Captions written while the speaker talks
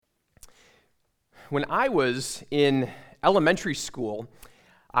when I was in elementary school,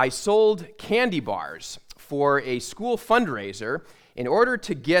 I sold candy bars for a school fundraiser in order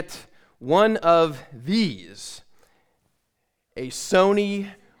to get one of these, a Sony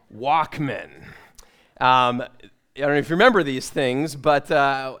Walkman. I don't know if you remember these things, but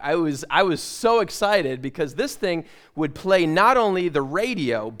I was so excited because this thing would play not only the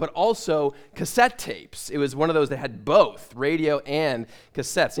radio, but also cassette tapes. It was one of those that had both radio and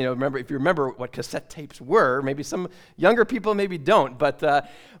cassettes. If you remember what cassette tapes were, maybe some younger people maybe don't, but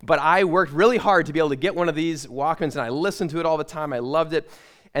I worked really hard to be able to get one of these Walkmans, and I listened to it all the time. I loved it.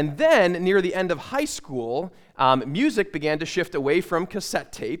 And then, near the end of high school, music began to shift away from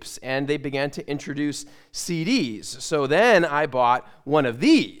cassette tapes, and they began to introduce CDs. So then I bought one of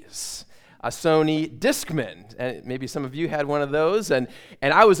these, a Sony Discman. And maybe some of you had one of those. And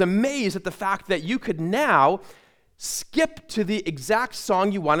I was amazed at the fact that you could now skip to the exact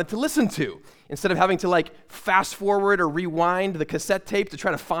song you wanted to listen to. Instead of having to fast forward or rewind the cassette tape to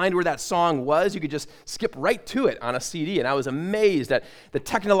try to find where that song was, you could just skip right to it on a CD. And I was amazed at the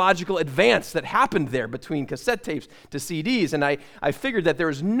technological advance that happened there between cassette tapes to CDs. And I figured that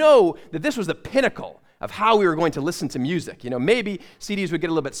that this was the pinnacle of how we were going to listen to music. Maybe CDs would get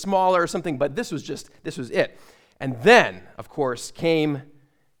a little bit smaller or something, but this was it. And then, of course, came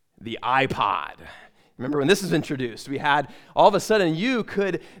the iPod. Remember when this was introduced? We had, all of a sudden, you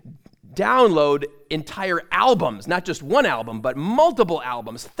could download entire albums, not just one album, but multiple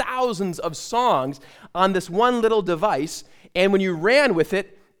albums, thousands of songs on this one little device, and when you ran with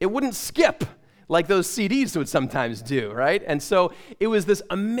it, it wouldn't skip like those CDs would sometimes do, right? And so it was this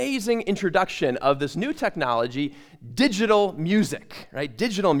amazing introduction of this new technology, digital music, right?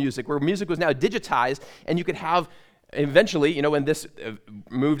 Digital music, where music was now digitized, and you could have eventually, when this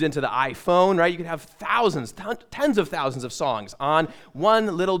moved into the iPhone, right, you could have thousands, tens of thousands of songs on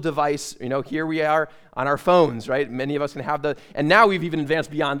one little device. Here we are on our phones, right? Many of us can have and now we've even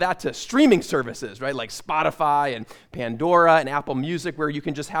advanced beyond that to streaming services, right, like Spotify and Pandora and Apple Music, where you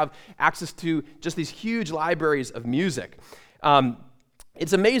can just have access to just these huge libraries of music.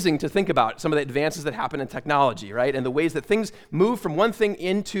 It's amazing to think about some of the advances that happen in technology, right, and the ways that things move from one thing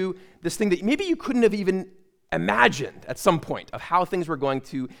into this thing that maybe you couldn't have even imagined at some point of how things were going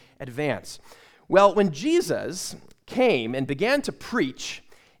to advance. Well, when Jesus came and began to preach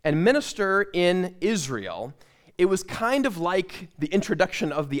and minister in Israel, it was kind of like the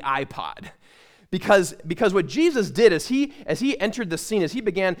introduction of the iPod. Because what Jesus did as he entered the scene, as he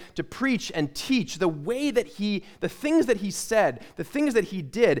began to preach and teach, the things that he said, the things that he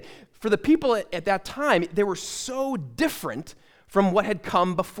did, for the people at that time, they were so different from what had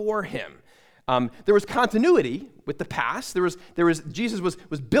come before him. There was continuity with the past. Jesus was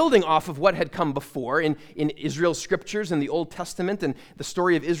building off of what had come before in Israel's scriptures in the Old Testament and the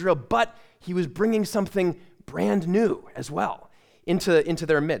story of Israel, but he was bringing something brand new as well into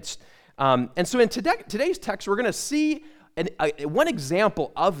their midst. And so in today's text, we're going to see one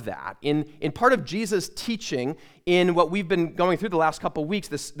example of that in part of Jesus' teaching in what we've been going through the last couple of weeks,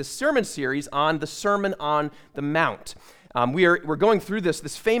 this sermon series on the Sermon on the Mount. We're going through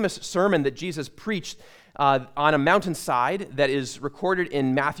this famous sermon that Jesus preached on a mountainside that is recorded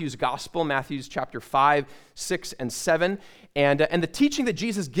in Matthew's Gospel, Matthew's chapter 5, 6, and 7. And the teaching that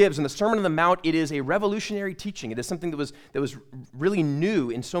Jesus gives in the Sermon on the Mount, it is a revolutionary teaching. It is something that was really new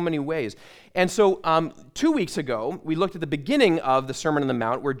in so many ways. And so 2 weeks ago, we looked at the beginning of the Sermon on the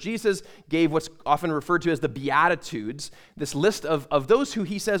Mount, where Jesus gave what's often referred to as the Beatitudes, this list of those who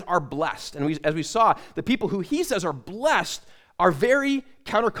he says are blessed. And as we saw, the people who he says are blessed are very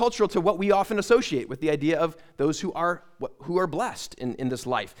countercultural to what we often associate with the idea of those who are blessed in this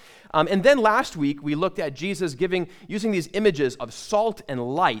life. And then last week, we looked at Jesus using these images of salt and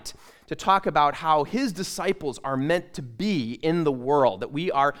light to talk about how his disciples are meant to be in the world, that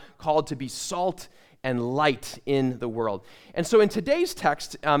we are called to be salt and light in the world. And so in today's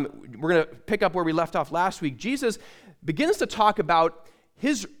text, we're going to pick up where we left off last week. Jesus begins to talk about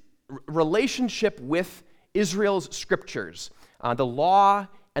his relationship with Israel's scriptures, the law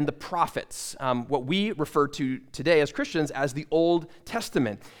and the prophets, what we refer to today as Christians as the Old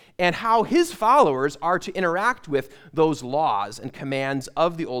Testament, and how his followers are to interact with those laws and commands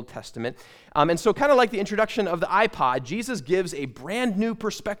of the Old Testament. And so kind of like the introduction of the iPod, Jesus gives a brand new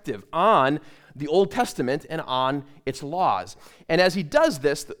perspective on the Old Testament and on its laws. And as he does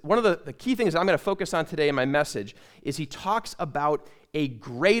this, one of the key things I'm going to focus on today in my message is he talks about a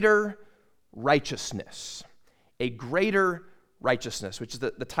greater righteousness. A greater righteousness, which is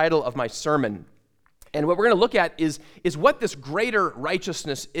the title of my sermon. And what we're going to look at is what this greater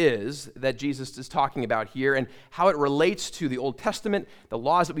righteousness is that Jesus is talking about here, and how it relates to the Old Testament, the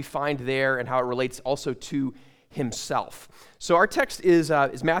laws that we find there, and how it relates also to himself. So our text is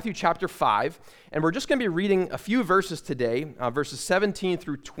Matthew chapter 5, and we're just going to be reading a few verses today, verses 17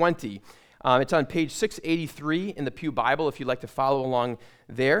 through 20. It's on page 683 in the Pew Bible if you'd like to follow along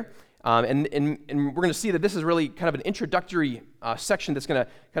there. And we're going to see that this is really kind of an introductory section that's going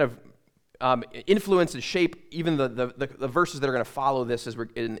to kind of influence and shape even the verses that are going to follow this as we're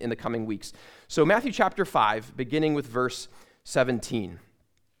in the coming weeks. So Matthew chapter 5, beginning with verse 17.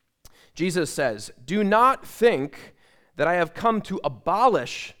 Jesus says, "Do not think that I have come to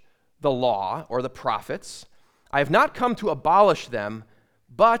abolish the law or the prophets. I have not come to abolish them,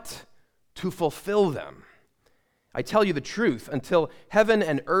 but to fulfill them. I tell you the truth, until heaven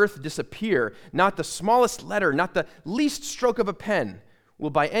and earth disappear, not the smallest letter, not the least stroke of a pen will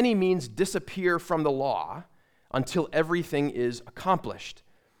by any means disappear from the law until everything is accomplished.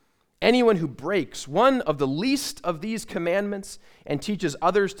 Anyone who breaks one of the least of these commandments and teaches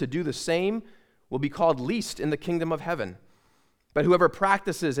others to do the same will be called least in the kingdom of heaven. But whoever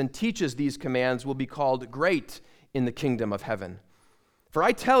practices and teaches these commands will be called great in the kingdom of heaven. For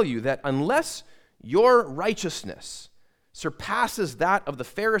I tell you that unless your righteousness surpasses that of the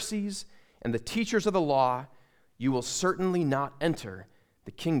Pharisees and the teachers of the law, you will certainly not enter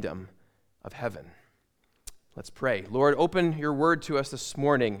the kingdom of heaven." Let's pray. Lord, open your word to us this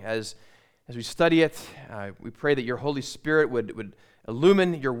morning as we study it. We pray that your Holy Spirit would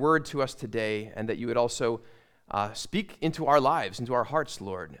illumine your word to us today, and that you would also speak into our lives, into our hearts,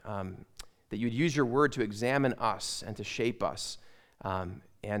 Lord, that you would use your word to examine us and to shape us.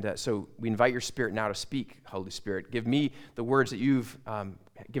 So we invite your Spirit now to speak, Holy Spirit. Give me the words that you've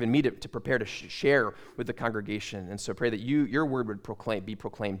given me to prepare to share with the congregation. And so pray that your word would be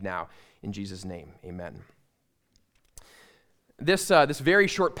proclaimed now. In Jesus' name, amen. This very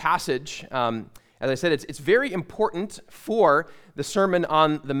short passage, as I said, it's very important for the Sermon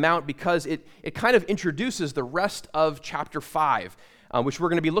on the Mount because it kind of introduces the rest of chapter 5, which we're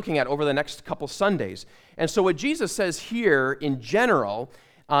going to be looking at over the next couple Sundays. And so what Jesus says here in general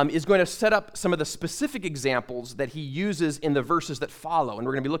is going to set up some of the specific examples that he uses in the verses that follow. And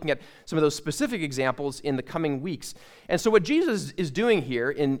we're going to be looking at some of those specific examples in the coming weeks. And so what Jesus is doing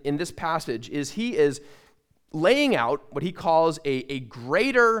here in this passage is he is laying out what he calls a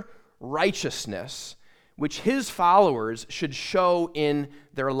greater righteousness, which his followers should show in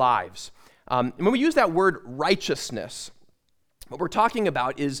their lives. And when we use that word righteousness, what we're talking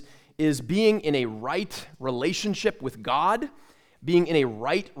about is being in a right relationship with God, being in a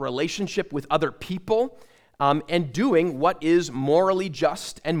right relationship with other people, and doing what is morally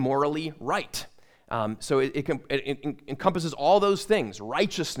just and morally right. So it encompasses all those things.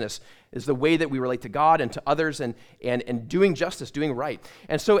 Righteousness is the way that we relate to God and to others, and doing justice, doing right.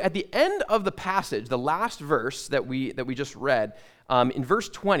 And so at the end of the passage, the last verse that we just read, in verse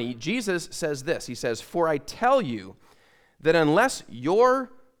 20, Jesus says this. He says, "For I tell you that unless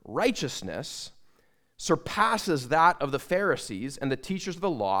your righteousness surpasses that of the Pharisees and the teachers of the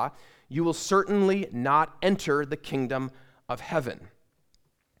law, you will certainly not enter the kingdom of heaven."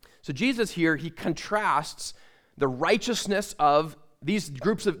 So Jesus here, he contrasts the righteousness of these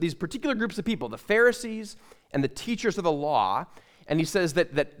particular groups of people, the Pharisees and the teachers of the law, and he says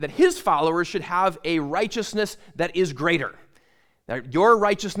that his followers should have a righteousness that is greater. Now, your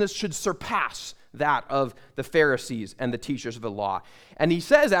righteousness should surpass that of the Pharisees and the teachers of the law. And he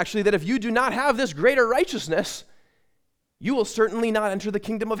says, actually, that if you do not have this greater righteousness, you will certainly not enter the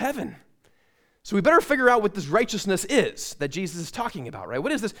kingdom of heaven. So we better figure out what this righteousness is that Jesus is talking about, right?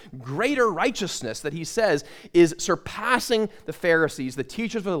 What is this greater righteousness that he says is surpassing the Pharisees, the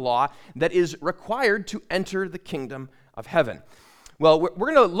teachers of the law, that is required to enter the kingdom of heaven? Well, we're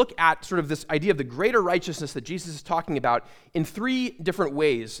going to look at sort of this idea of the greater righteousness that Jesus is talking about in three different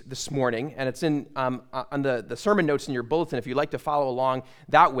ways this morning, and it's in on the sermon notes in your bulletin if you'd like to follow along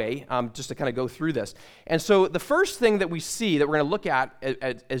that way, just to kind of go through this. And so the first thing that we see that we're going to look at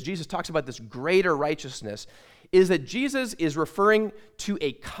as Jesus talks about this greater righteousness is that Jesus is referring to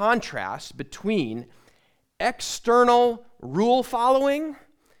a contrast between external rule following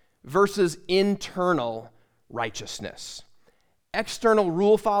versus internal righteousness. External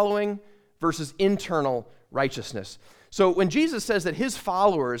rule following versus internal righteousness. So when Jesus says that his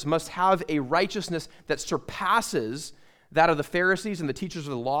followers must have a righteousness that surpasses that of the Pharisees and the teachers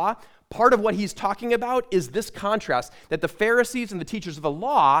of the law, part of what he's talking about is this contrast, that the Pharisees and the teachers of the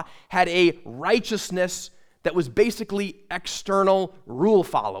law had a righteousness that was basically external rule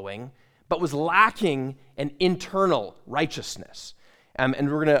following, but was lacking an internal righteousness.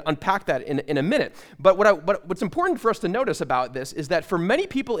 And we're going to unpack that in a minute. But what's important for us to notice about this is that for many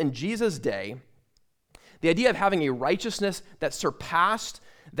people in Jesus' day, the idea of having a righteousness that surpassed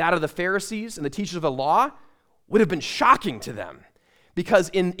that of the Pharisees and the teachers of the law would have been shocking to them. Because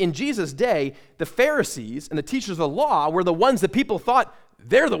in Jesus' day, the Pharisees and the teachers of the law were the ones that people thought,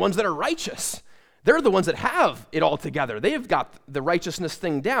 they're the ones that are righteous. They're the ones that have it all together. They've got the righteousness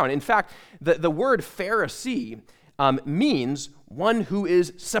thing down. In fact, the word Pharisee means one who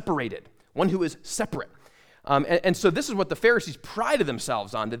is separated, one who is separate. And so this is what the Pharisees prided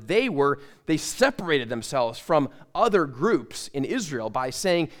themselves on, that they separated themselves from other groups in Israel by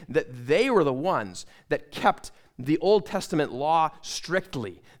saying that they were the ones that kept the Old Testament law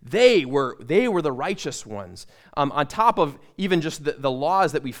strictly. They were the righteous ones. On top of even just the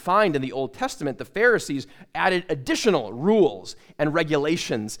laws that we find in the Old Testament, the Pharisees added additional rules and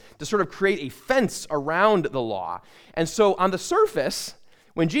regulations to sort of create a fence around the law. And so on the surface,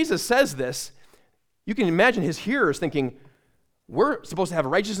 when Jesus says this, you can imagine his hearers thinking, we're supposed to have a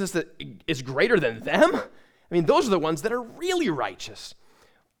righteousness that is greater than them? I mean, those are the ones that are really righteous.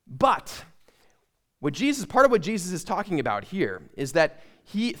 But part of what Jesus is talking about here is that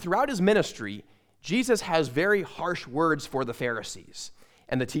throughout his ministry, Jesus has very harsh words for the Pharisees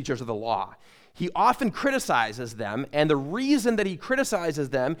and the teachers of the law. He often criticizes them, and the reason that he criticizes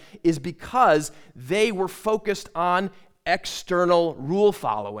them is because they were focused on external rule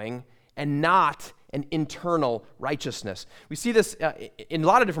following and not an internal righteousness. We see this in a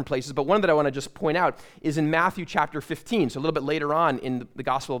lot of different places, but one that I want to just point out is in Matthew chapter 15, so a little bit later on in the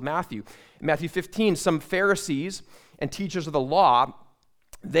Gospel of Matthew. In Matthew 15, some Pharisees and teachers of the law,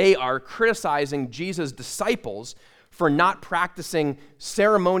 they are criticizing Jesus' disciples for not practicing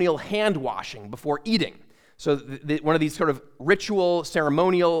ceremonial hand washing before eating. So one of these sort of ritual,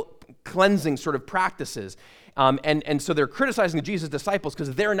 ceremonial cleansing sort of practices. And so they're criticizing Jesus' disciples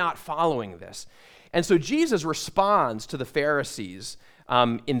because they're not following this. And so Jesus responds to the Pharisees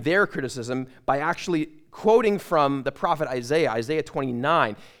in their criticism by actually quoting from the prophet Isaiah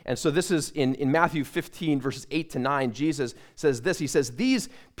 29. And so this is in Matthew 15, verses 8 to 9. Jesus says this. He says, "These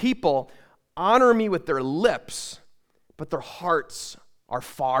people honor me with their lips, but their hearts are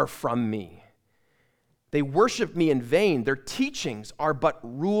far from me. They worship me in vain. Their teachings are but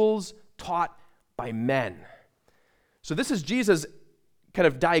rules taught by men." So this is Jesus' kind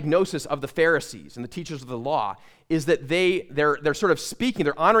of diagnosis of the Pharisees and the teachers of the law, is that they're sort of speaking,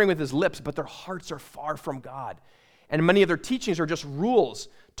 they're honoring with his lips, but their hearts are far from God. And many of their teachings are just rules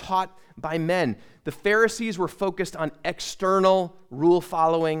taught by men. The Pharisees were focused on external rule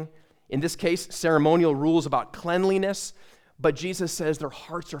following, in this case, ceremonial rules about cleanliness, but Jesus says their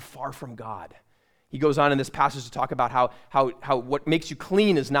hearts are far from God. He goes on in this passage to talk about how what makes you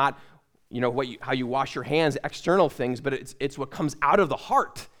clean is not how you wash your hands, external things, but it's what comes out of the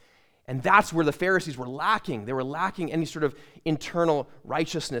heart. And that's where the Pharisees were lacking. They were lacking any sort of internal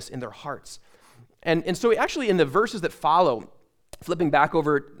righteousness in their hearts. And so actually in the verses that follow, flipping back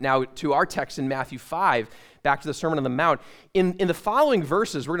over now to our text in Matthew 5, back to the Sermon on the Mount, in the following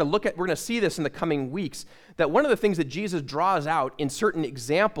verses, we're going to see this in the coming weeks, that one of the things that Jesus draws out in certain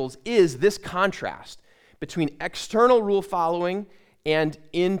examples is this contrast between external rule following and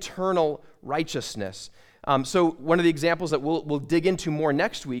internal righteousness. So one of the examples that we'll dig into more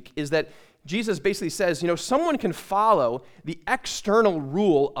next week is that Jesus basically says, someone can follow the external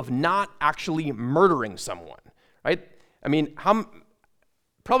rule of not actually murdering someone, right? I mean,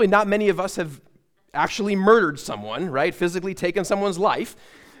 probably not many of us have actually murdered someone, right? Physically taken someone's life.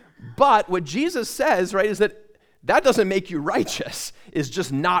 But what Jesus says, right, is that doesn't make you righteous, is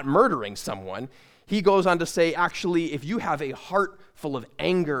just not murdering someone. He goes on to say, actually, if you have a heart full of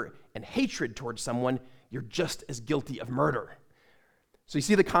anger and hatred towards someone, you're just as guilty of murder. So you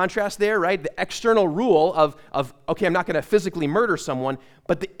see the contrast there, right? The external rule of okay, I'm not going to physically murder someone,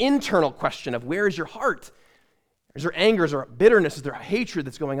 but the internal question of where is your heart? Is there anger? Is there bitterness? Is there hatred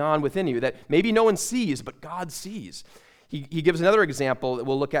that's going on within you that maybe no one sees, but God sees? He gives another example that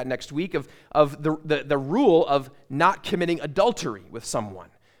we'll look at next week of the rule of not committing adultery with someone.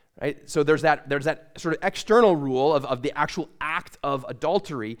 Right? So there's that sort of external rule of the actual act of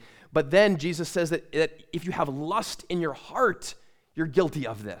adultery, but then Jesus says that if you have lust in your heart, you're guilty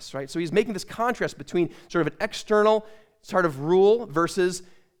of this, right? So he's making this contrast between sort of an external sort of rule versus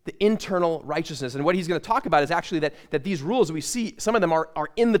the internal righteousness. And what he's going to talk about is actually that these rules, we see some of them are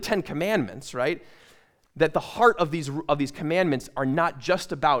in the 10 Commandments, right? That the heart of these commandments are not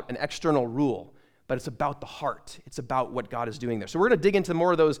just about an external rule, but it's about the heart. It's about what God is doing there. So we're going to dig into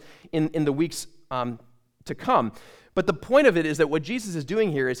more of those in the weeks to come. But the point of it is that what Jesus is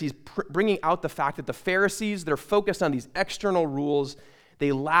doing here is he's bringing out the fact that the Pharisees, they're focused on these external rules.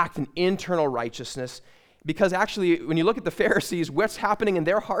 They lacked an internal righteousness. Because actually, when you look at the Pharisees, what's happening in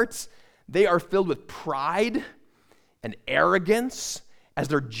their hearts? They are filled with pride and arrogance as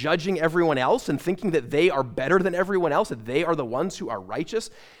they're judging everyone else and thinking that they are better than everyone else, that they are the ones who are righteous,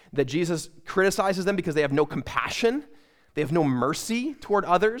 that Jesus criticizes them because they have no compassion, they have no mercy toward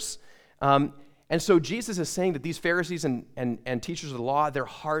others. And so Jesus is saying that these Pharisees and teachers of the law, their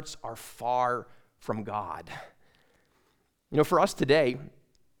hearts are far from God. You know, for us today,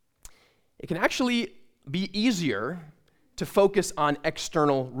 it can actually be easier to focus on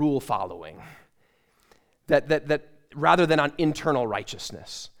external rule following that rather than on internal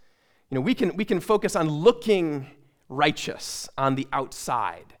righteousness. You know, we can focus on looking righteous on the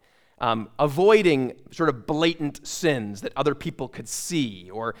outside, avoiding sort of blatant sins that other people could see,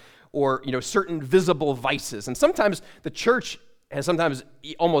 or you know, certain visible vices. And sometimes the church has sometimes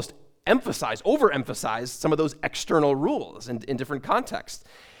almost overemphasized some of those external rules in different contexts.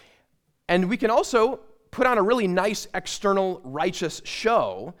 And we can also put on a really nice external righteous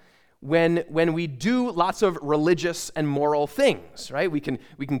show when we do lots of religious and moral things, right? We can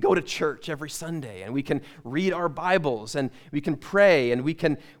go to church every Sunday, and we can read our Bibles, and we can pray, and we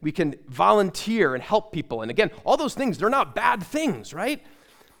can volunteer and help people. And again, all those things, they're not bad things, right?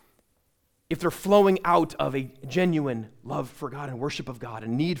 If they're flowing out of a genuine love for God and worship of God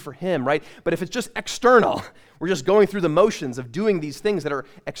and need for Him, right? But if it's just external, we're just going through the motions of doing these things that are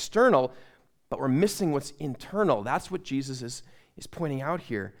external, but we're missing what's internal. That's what Jesus is pointing out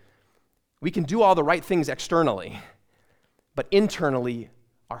here. We can do all the right things externally, but internally,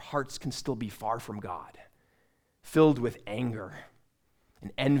 our hearts can still be far from God, filled with anger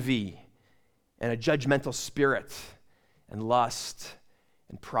and envy and a judgmental spirit and lust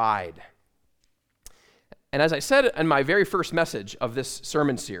and pride. And as I said in my very first message of this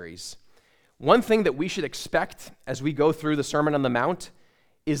sermon series, one thing that we should expect as we go through the Sermon on the Mount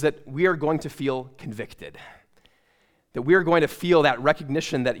is that we are going to feel convicted. That we are going to feel that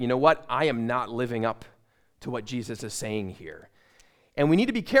recognition that, you know what, I am not living up to what Jesus is saying here. And we need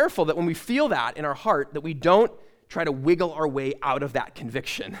to be careful that when we feel that in our heart, that we don't try to wiggle our way out of that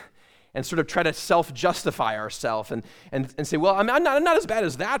conviction and sort of try to self-justify ourselves and say, well, I'm not as bad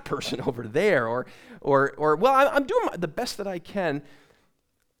as that person over there, or well, I'm doing the best that I can.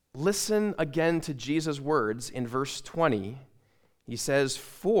 Listen again to Jesus' words in verse 20. He says,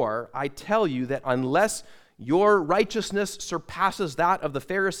 "For I tell you that unless your righteousness surpasses that of the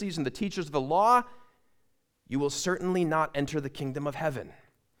Pharisees and the teachers of the law, you will certainly not enter the kingdom of heaven."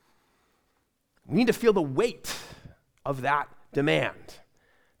 We need to feel the weight of that demand,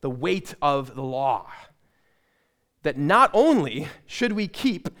 the weight of the law. That not only should we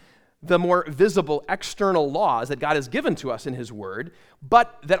keep the more visible external laws that God has given to us in His Word,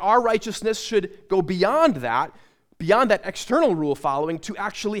 but that our righteousness should go beyond that external rule following, to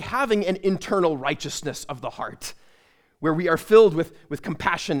actually having an internal righteousness of the heart, where we are filled with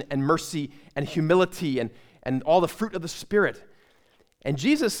compassion and mercy and humility and all the fruit of the Spirit. And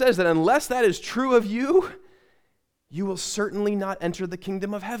Jesus says that unless that is true of you, you will certainly not enter the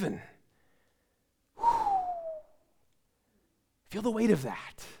kingdom of heaven. Whew. Feel the weight of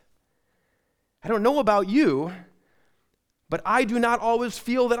that. I don't know about you, but I do not always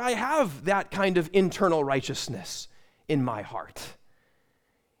feel that I have that kind of internal righteousness in my heart.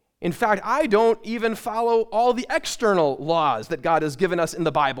 In fact, I don't even follow all the external laws that God has given us in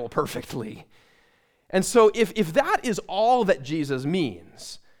the Bible perfectly. And so if that is all that Jesus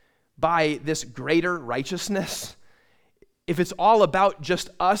means by this greater righteousness, if it's all about just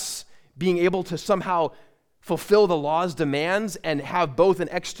us being able to somehow fulfill the law's demands and have both an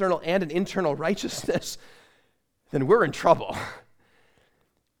external and an internal righteousness, then we're in trouble.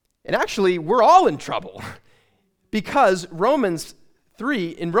 And actually, we're all in trouble, because in Romans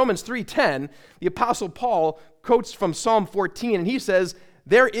 3:10, the Apostle Paul quotes from Psalm 14, and he says,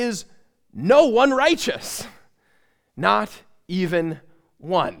 "There is no one righteous, not even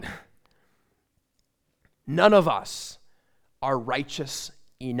one." None of us are righteous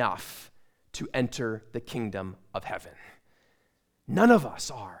enough to enter the kingdom of heaven. None of us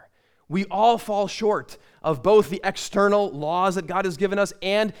are. We all fall short of both the external laws that God has given us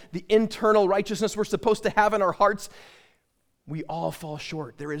and the internal righteousness we're supposed to have in our hearts. We all fall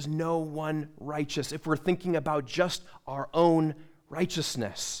short. There is no one righteous if we're thinking about just our own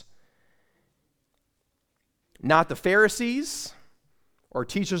righteousness. Not the Pharisees or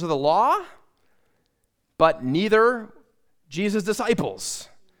teachers of the law, but neither Jesus' disciples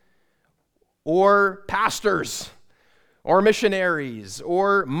or pastors or missionaries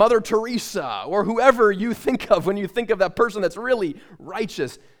or Mother Teresa or whoever you think of when you think of that person that's really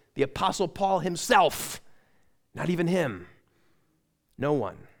righteous. The Apostle Paul himself, not even him. No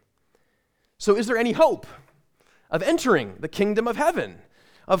one. So is there any hope of entering the kingdom of heaven,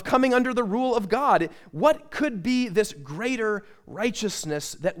 of coming under the rule of God? What could be this greater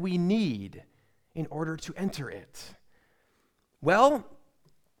righteousness that we need in order to enter it? Well,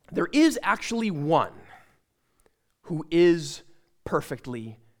 there is actually one who is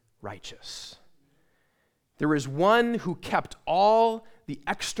perfectly righteous. There is one who kept all the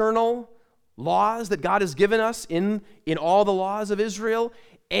external laws that God has given us in all the laws of Israel,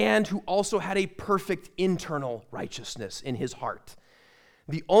 and who also had a perfect internal righteousness in his heart.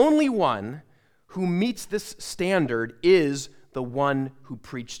 The only one who meets this standard is the one who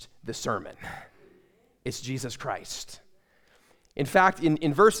preached the sermon. It's Jesus Christ. In fact,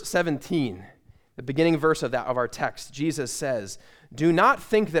 in verse 17, the beginning verse of our text, Jesus says, "Do not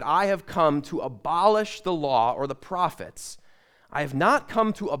think that I have come to abolish the law or the prophets. I have not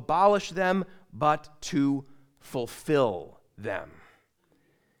come to abolish them, but to fulfill them."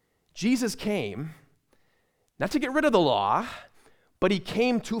 Jesus came not to get rid of the law, but he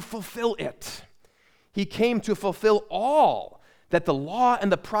came to fulfill it. He came to fulfill all that the law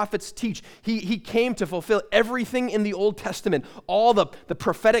and the prophets teach. He came to fulfill everything in the Old Testament, all the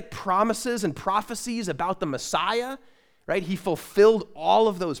prophetic promises and prophecies about the Messiah, right? He fulfilled all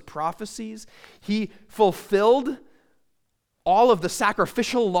of those prophecies. He fulfilled all of the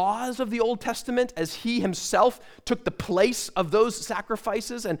sacrificial laws of the Old Testament as he himself took the place of those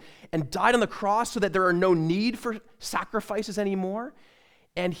sacrifices and died on the cross so that there are no need for sacrifices anymore.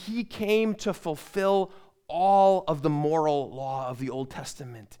 And he came to fulfill all of the moral law of the Old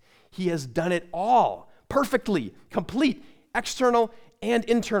Testament. He has done it all perfectly, complete, external and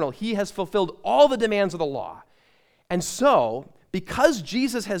internal. He has fulfilled all the demands of the law. And so, because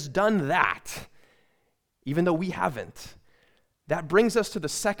Jesus has done that, even though we haven't, that brings us to the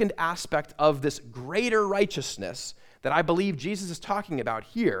second aspect of this greater righteousness that I believe Jesus is talking about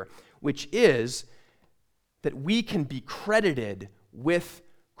here, which is that we can be credited with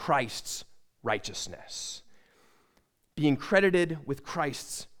Christ's righteousness. Being credited with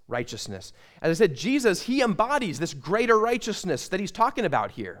Christ's righteousness. As I said, Jesus, he embodies this greater righteousness that he's talking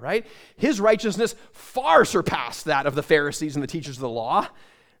about here, right? His righteousness far surpassed that of the Pharisees and the teachers of the law.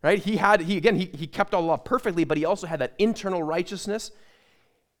 Right? He kept all the law perfectly, but he also had that internal righteousness.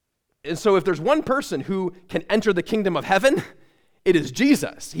 And so if there's one person who can enter the kingdom of heaven, it is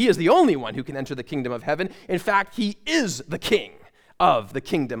Jesus. He is the only one who can enter the kingdom of heaven. In fact, he is the king of the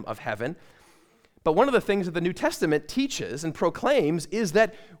kingdom of heaven. But one of the things that the New Testament teaches and proclaims is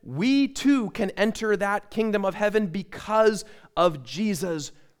that we too can enter that kingdom of heaven because of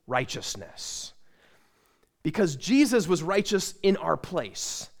Jesus' righteousness. Because Jesus was righteous in our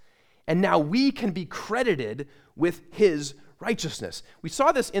place. And now we can be credited with his righteousness. We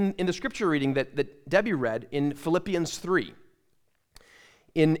saw this in the scripture reading that Debbie read in Philippians 3.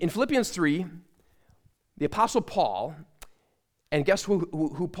 In Philippians 3, the Apostle Paul, and guess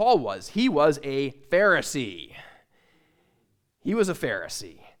who Paul was? He was a Pharisee. He was a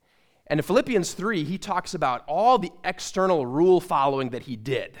Pharisee. And in Philippians 3, he talks about all the external rule following that he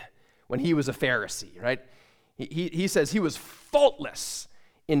did when he was a Pharisee, right? He says he was faultless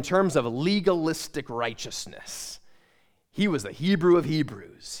in terms of legalistic righteousness. He was the Hebrew of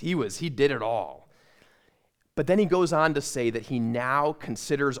Hebrews. He did it all. But then he goes on to say that he now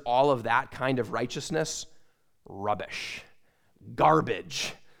considers all of that kind of righteousness rubbish,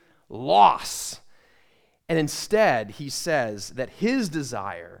 garbage, loss. And instead, he says that his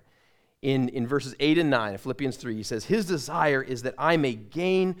desire in verses 8 and 9 of Philippians 3, he says, his desire is that I may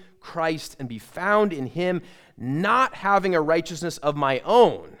gain Christ and be found in him, not having a righteousness of my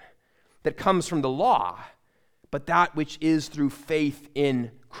own that comes from the law, but that which is through faith in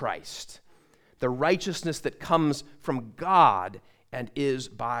Christ. The righteousness that comes from God and is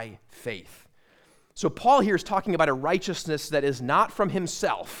by faith. So Paul here is talking about a righteousness that is not from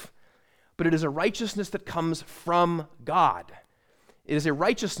himself, but it is a righteousness that comes from God. It is a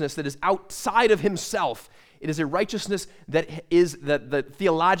righteousness that is outside of himself. It is a righteousness that is, the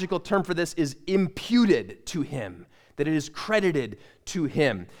theological term for this is imputed to him, that it is credited to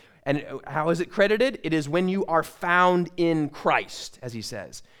him. And how is it credited? It is when you are found in Christ, as he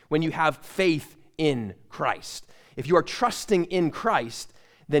says, when you have faith in Christ. If you are trusting in Christ,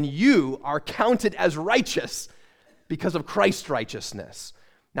 then you are counted as righteous because of Christ's righteousness,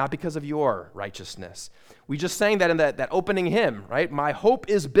 not because of your righteousness. We just sang that in that opening hymn, right? My hope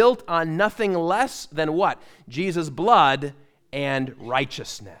is built on nothing less than what? Jesus' blood and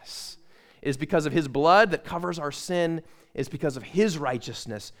righteousness. It is because of his blood that covers our sin. It is because of his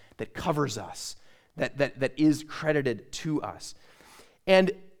righteousness that covers us, that is credited to us.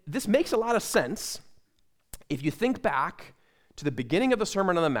 And this makes a lot of sense if you think back to the beginning of the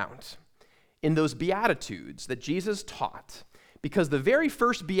Sermon on the Mount, in those Beatitudes that Jesus taught, because the very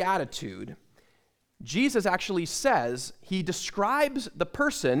first Beatitude, Jesus actually says, he describes the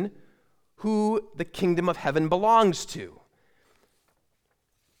person who the kingdom of heaven belongs to.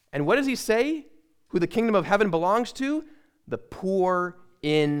 And what does he say? Who the kingdom of heaven belongs to? The poor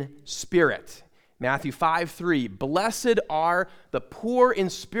in spirit. Matthew 5:3, blessed are the poor in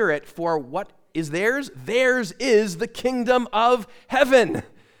spirit, for what is theirs? Theirs is the kingdom of heaven.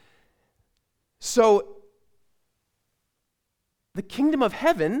 So, the kingdom of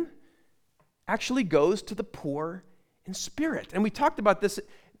heaven actually goes to the poor in spirit. And we talked about this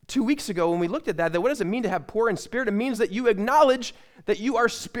 2 weeks ago when we looked at that what does it mean to have poor in spirit? It means that you acknowledge that you are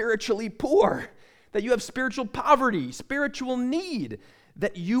spiritually poor, that you have spiritual poverty, spiritual need,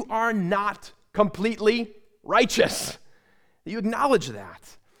 that you are not completely righteous. You acknowledge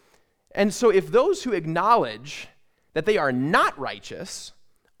that. And so if those who acknowledge that they are not righteous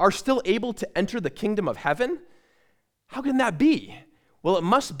are still able to enter the kingdom of heaven, how can that be? Well, it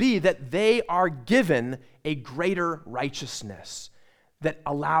must be that they are given a greater righteousness that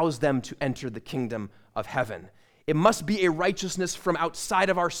allows them to enter the kingdom of heaven. It must be a righteousness from outside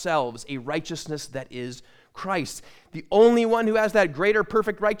of ourselves, a righteousness that is Christ. The only one who has that greater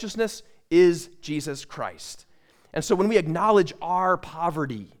perfect righteousness is Jesus Christ. And so when we acknowledge our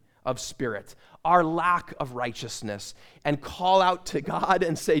poverty of spirit, our lack of righteousness, and call out to God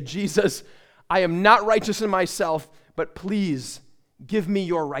and say, Jesus, I am not righteous in myself, but please give me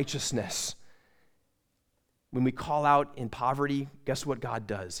your righteousness. When we call out in poverty, guess what God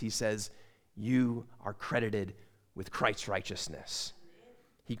does? He says, you are credited with Christ's righteousness.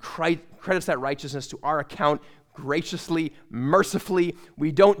 He credits that righteousness to our account graciously, mercifully.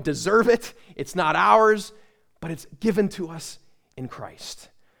 We don't deserve it. It's not ours, but it's given to us in Christ.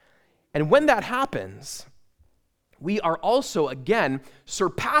 And when that happens, we are also, again,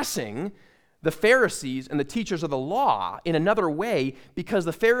 surpassing the Pharisees and the teachers of the law in another way, because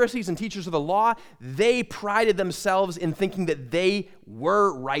the Pharisees and teachers of the law, they prided themselves in thinking that they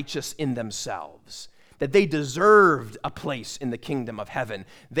were righteous in themselves, that they deserved a place in the kingdom of heaven.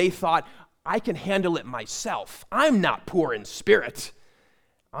 They thought, I can handle it myself. I'm not poor in spirit.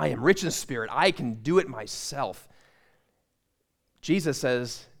 I am rich in spirit. I can do it myself. Jesus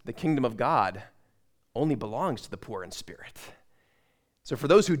says the kingdom of God only belongs to the poor in spirit. So for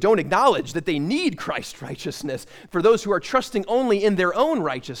those who don't acknowledge that they need Christ's righteousness, for those who are trusting only in their own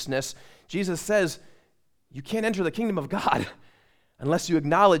righteousness, Jesus says, you can't enter the kingdom of God unless you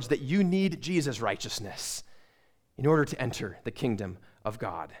acknowledge that you need Jesus' righteousness in order to enter the kingdom of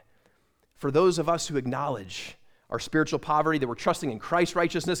God. For those of us who acknowledge our spiritual poverty, that we're trusting in Christ's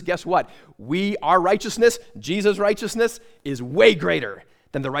righteousness, guess what? Our righteousness, Jesus' righteousness, is way greater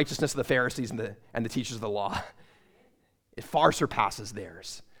than the righteousness of the Pharisees and the teachers of the law. It far surpasses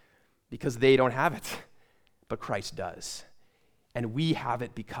theirs because they don't have it, but Christ does. And we have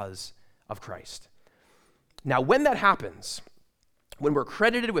it because of Christ. Now, when that happens, when we're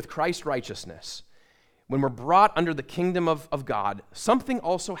credited with Christ's righteousness, when we're brought under the kingdom of God, something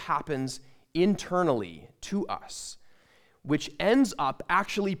also happens internally to us, which ends up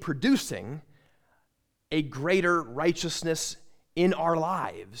actually producing a greater righteousness in our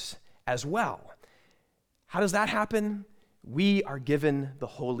lives as well. How does that happen? We are given the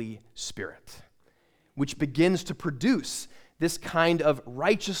Holy Spirit, which begins to produce this kind of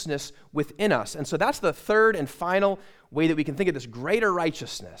righteousness within us. And so that's the third and final way that we can think of this greater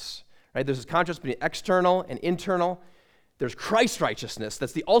righteousness, right? There's this contrast between external and internal. There's Christ's righteousness.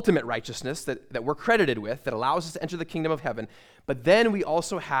 That's the ultimate righteousness that we're credited with, that allows us to enter the kingdom of heaven. But then we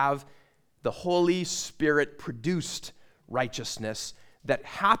also have the Holy Spirit produced righteousness that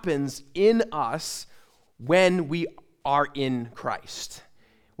happens in us when we are in Christ.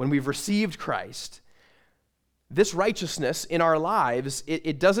 When we've received Christ, this righteousness in our lives,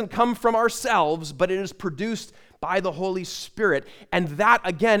 it doesn't come from ourselves, but it is produced by the Holy Spirit. And that,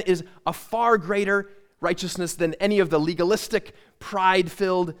 again, is a far greater righteousness than any of the legalistic,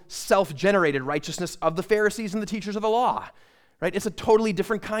 pride-filled, self-generated righteousness of the Pharisees and the teachers of the law. Right? It's a totally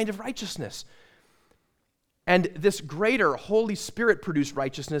different kind of righteousness. And this greater Holy Spirit-produced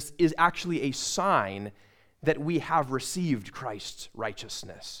righteousness is actually a sign that we have received Christ's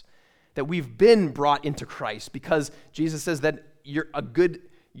righteousness, that we've been brought into Christ, because Jesus says that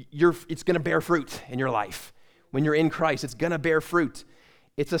it's going to bear fruit in your life. When you're in Christ, it's going to bear fruit.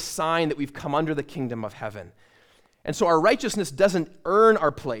 It's a sign that we've come under the kingdom of heaven. And so our righteousness doesn't earn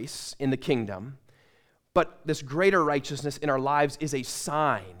our place in the kingdom, but this greater righteousness in our lives is a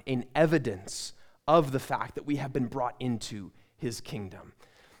sign, an evidence of the fact that we have been brought into his kingdom.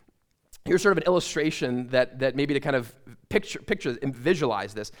 Here's sort of an illustration that maybe to kind of picture and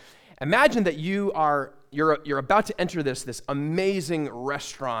visualize this. Imagine that you're about to enter this amazing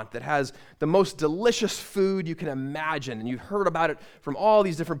restaurant that has the most delicious food you can imagine, and you've heard about it from all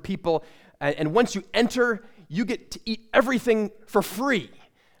these different people, and once you enter, you get to eat everything for free,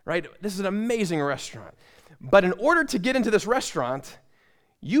 right? This is an amazing restaurant. But in order to get into this restaurant,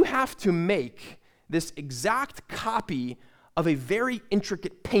 you have to make this exact copy of a very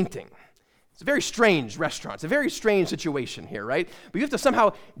intricate painting. It's a very strange restaurant. It's a very strange situation here, right? But you have to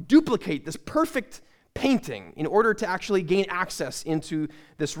somehow duplicate this perfect painting in order to actually gain access into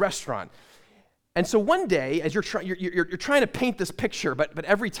this restaurant. And so one day, as you're trying to paint this picture, but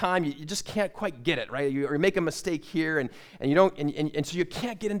every time you just can't quite get it, right? You make a mistake here, and you don't, and so you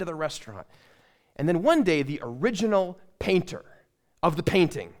can't get into the restaurant. And then one day, the original painter of the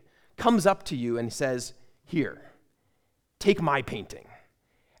painting comes up to you and says, "Here, take my painting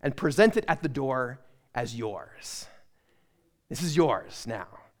and present it at the door as yours. This is yours now."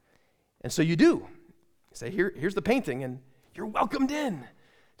 And so you do. You say, here's the painting, and you're welcomed in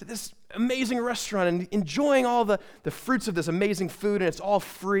to this amazing restaurant and enjoying all the fruits of this amazing food, and it's all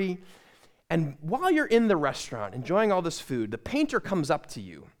free. And while you're in the restaurant enjoying all this food, the painter comes up to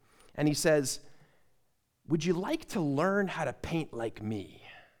you and he says, "Would you like to learn how to paint like me?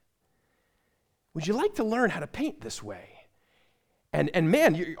 Would you like to learn how to paint this way?" And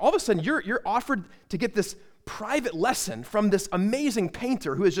man, all of a sudden you're offered to get this private lesson from this amazing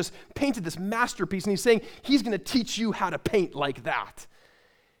painter who has just painted this masterpiece, and he's saying he's going to teach you how to paint like that,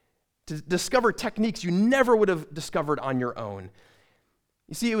 to discover techniques you never would have discovered on your own.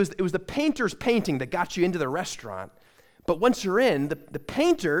 You see, it was the painter's painting that got you into the restaurant, but once you're in, the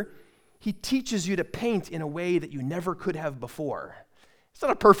painter, he teaches you to paint in a way that you never could have before. It's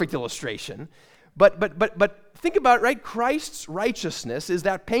not a perfect illustration, but think about it, right? Christ's righteousness is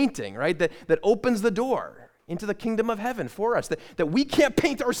that painting, right? That opens the door into the kingdom of heaven for us, that we can't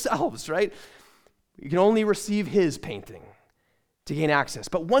paint ourselves, right? You can only receive his painting to gain access.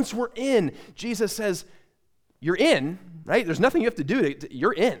 But once we're in, Jesus says, you're in, right? There's nothing you have to do.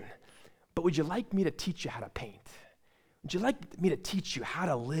 You're in. But would you like me to teach you how to paint? Would you like me to teach you how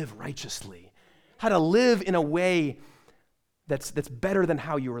to live righteously? How to live in a way that's better than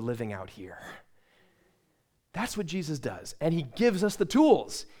how you were living out here? That's what Jesus does. And he gives us the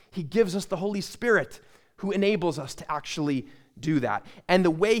tools. He gives us the Holy Spirit who enables us to actually do that. And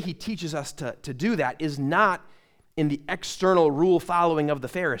the way he teaches us to do that is not in the external rule following of the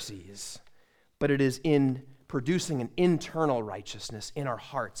Pharisees, but it is in producing an internal righteousness in our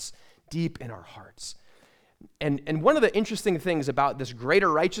hearts, deep in our hearts. And one of the interesting things about this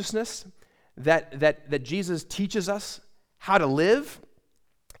greater righteousness that Jesus teaches us how to live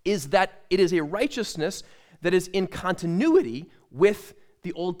is that it is a righteousness that is in continuity with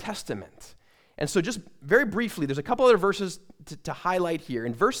the Old Testament. And so just very briefly, there's a couple other verses to highlight here.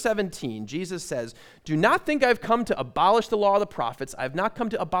 In verse 17, Jesus says, "Do not think I've come to abolish the law of the prophets. I have not come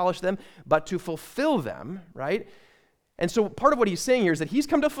to abolish them, but to fulfill them," right? And so part of what he's saying here is that he's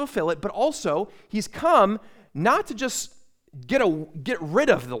come to fulfill it, but also he's come not to just get rid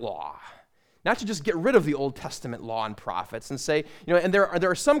of the law, not to just get rid of the Old Testament law and prophets and say, and there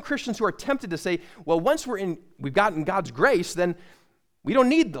are some Christians who are tempted to say, well, once we've gotten God's grace, then we don't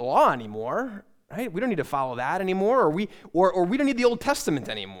need the law anymore, right? We don't need to follow that anymore, or we don't need the Old Testament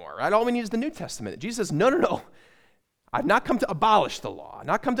anymore, right? All we need is the New Testament. Jesus says, no. I've not come to abolish the law, I've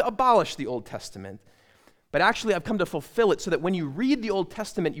not come to abolish the Old Testament, but actually I've come to fulfill it so that when you read the Old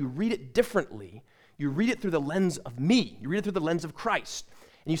Testament, you read it differently. You read it through the lens of me. You read it through the lens of Christ.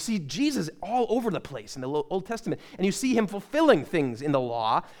 And you see Jesus all over the place in the Old Testament. And you see him fulfilling things in the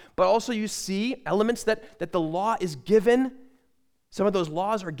law, but also you see elements that the law is given. Some of those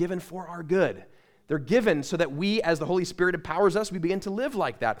laws are given for our good. They're given so that we, as the Holy Spirit empowers us, we begin to live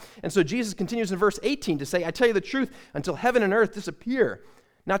like that. And so Jesus continues in verse 18 to say, "I tell you the truth, until heaven and earth disappear,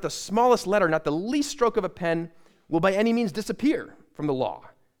 not the smallest letter, not the least stroke of a pen will by any means disappear from the law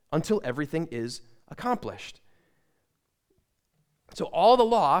until everything is accomplished." So all the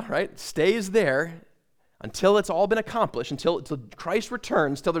law, right, stays there until it's all been accomplished, until Christ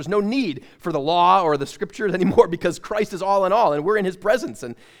returns, till there's no need for the law or the scriptures anymore because Christ is all in all and we're in his presence,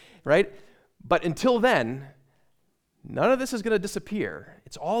 and right? But until then, none of this is going to disappear.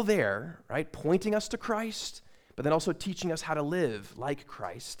 It's all there, right, pointing us to Christ, but then also teaching us how to live like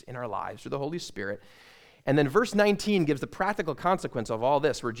Christ in our lives through the Holy Spirit. And then verse 19 gives the practical consequence of all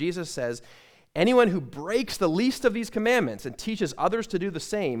this, where Jesus says, Anyone who breaks the least of these commandments and teaches others to do the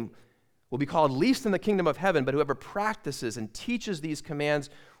same will be called least in the kingdom of heaven, but whoever practices and teaches these commands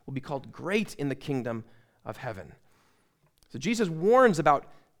will be called great in the kingdom of heaven. So Jesus warns about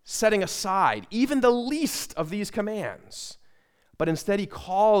setting aside even the least of these commands, but instead he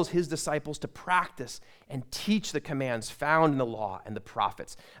calls his disciples to practice and teach the commands found in the law and the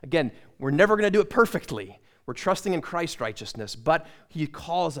prophets. Again, we're never going to do it perfectly. We're trusting in Christ's righteousness, but he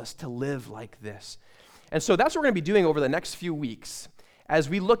calls us to live like this. And so that's what we're going to be doing over the next few weeks as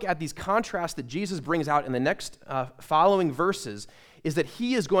we look at these contrasts that Jesus brings out in the next following verses, is that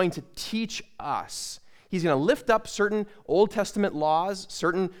he is going to teach us. He's going to lift up certain Old Testament laws,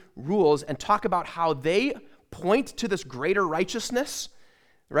 certain rules, and talk about how they point to this greater righteousness,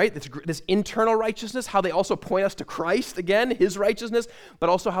 right? This internal righteousness, how they also point us to Christ, again, his righteousness, but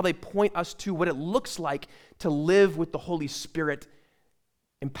also how they point us to what it looks like to live with the Holy Spirit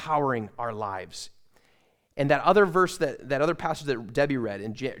empowering our lives. And that other verse, that other passage that Debbie read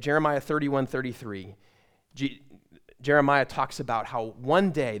in Jeremiah 31:33, Jeremiah talks about how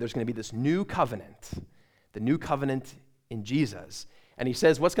one day there's going to be this new covenant, the new covenant in Jesus. And he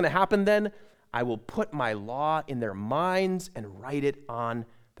says, what's going to happen then? I will put my law in their minds and write it on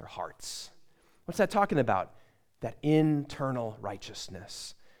their hearts. What's that talking about? That internal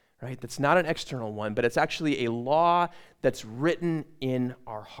righteousness, right? That's not an external one, but it's actually a law that's written in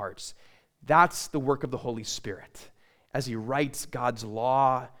our hearts. That's the work of the Holy Spirit as he writes God's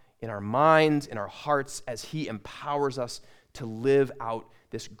law in our minds, in our hearts, as he empowers us to live out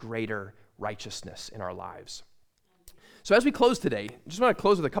this greater righteousness in our lives. So as we close today, I just want to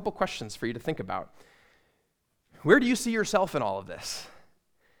close with a couple questions for you to think about. Where do you see yourself in all of this?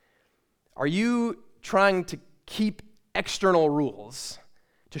 Are you trying to keep external rules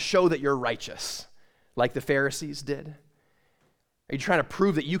to show that you're righteous, like the Pharisees did? Are you trying to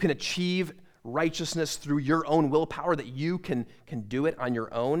prove that you can achieve righteousness through your own willpower, that you can do it on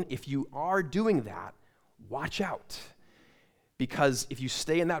your own? If you are doing that, watch out. Because if you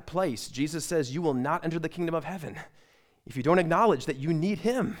stay in that place, Jesus says you will not enter the kingdom of heaven if you don't acknowledge that you need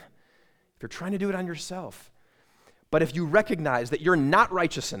him, if you're trying to do it on yourself. But if you recognize that you're not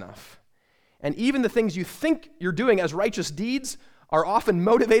righteous enough, and even the things you think you're doing as righteous deeds are often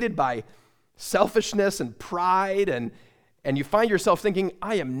motivated by selfishness and pride, and you find yourself thinking,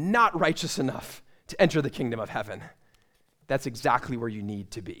 I am not righteous enough to enter the kingdom of heaven, that's exactly where you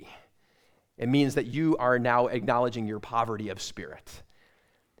need to be. It means that you are now acknowledging your poverty of spirit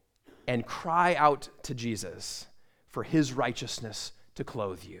and cry out to Jesus for his righteousness to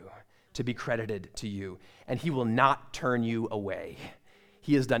clothe you, to be credited to you, and he will not turn you away.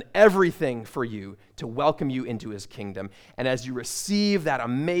 He has done everything for you to welcome you into his kingdom. And as you receive that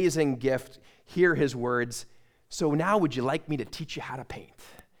amazing gift, hear his words, so now would you like me to teach you how to paint?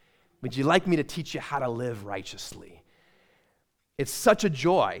 Would you like me to teach you how to live righteously? It's such a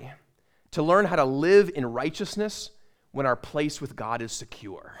joy to learn how to live in righteousness when our place with God is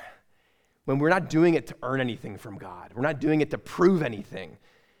secure. When we're not doing it to earn anything from God. We're not doing it to prove anything.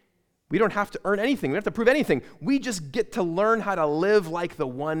 We don't have to earn anything. We don't have to prove anything. We just get to learn how to live like the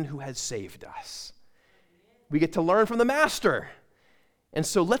one who has saved us. We get to learn from the Master. And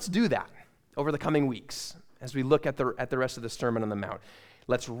so let's do that over the coming weeks as we look at the rest of the Sermon on the Mount.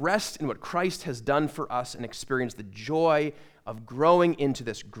 Let's rest in what Christ has done for us and experience the joy of growing into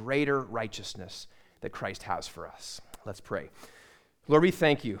this greater righteousness that Christ has for us. Let's pray. Lord, we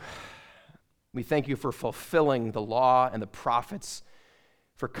thank you. We thank you for fulfilling the law and the prophets,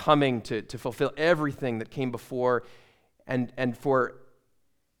 for coming to fulfill everything that came before, and for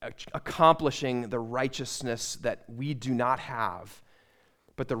accomplishing the righteousness that we do not have,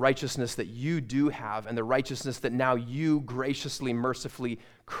 but the righteousness that you do have, and the righteousness that now you graciously, mercifully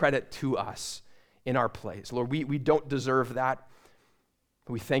credit to us in our place. Lord, we don't deserve that.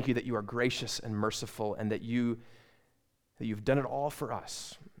 But we thank you that you are gracious and merciful, and that you've done it all for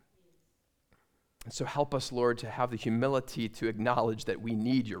us. And so help us, Lord, to have the humility to acknowledge that we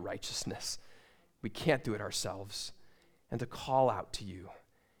need your righteousness. We can't do it ourselves. And to call out to you.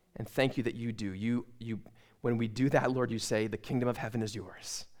 And thank you that you do. You, when we do that, Lord, you say, the kingdom of heaven is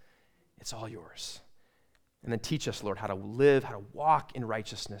yours. It's all yours. And then teach us, Lord, how to live, how to walk in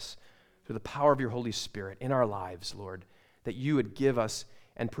righteousness through the power of your Holy Spirit in our lives, Lord, that you would give us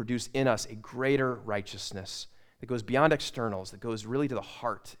and produce in us a greater righteousness that goes beyond externals, that goes really to the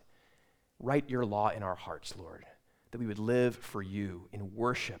heart. Write your law in our hearts, Lord, that we would live for you in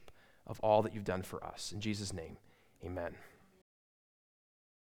worship of all that you've done for us. In Jesus' name, amen.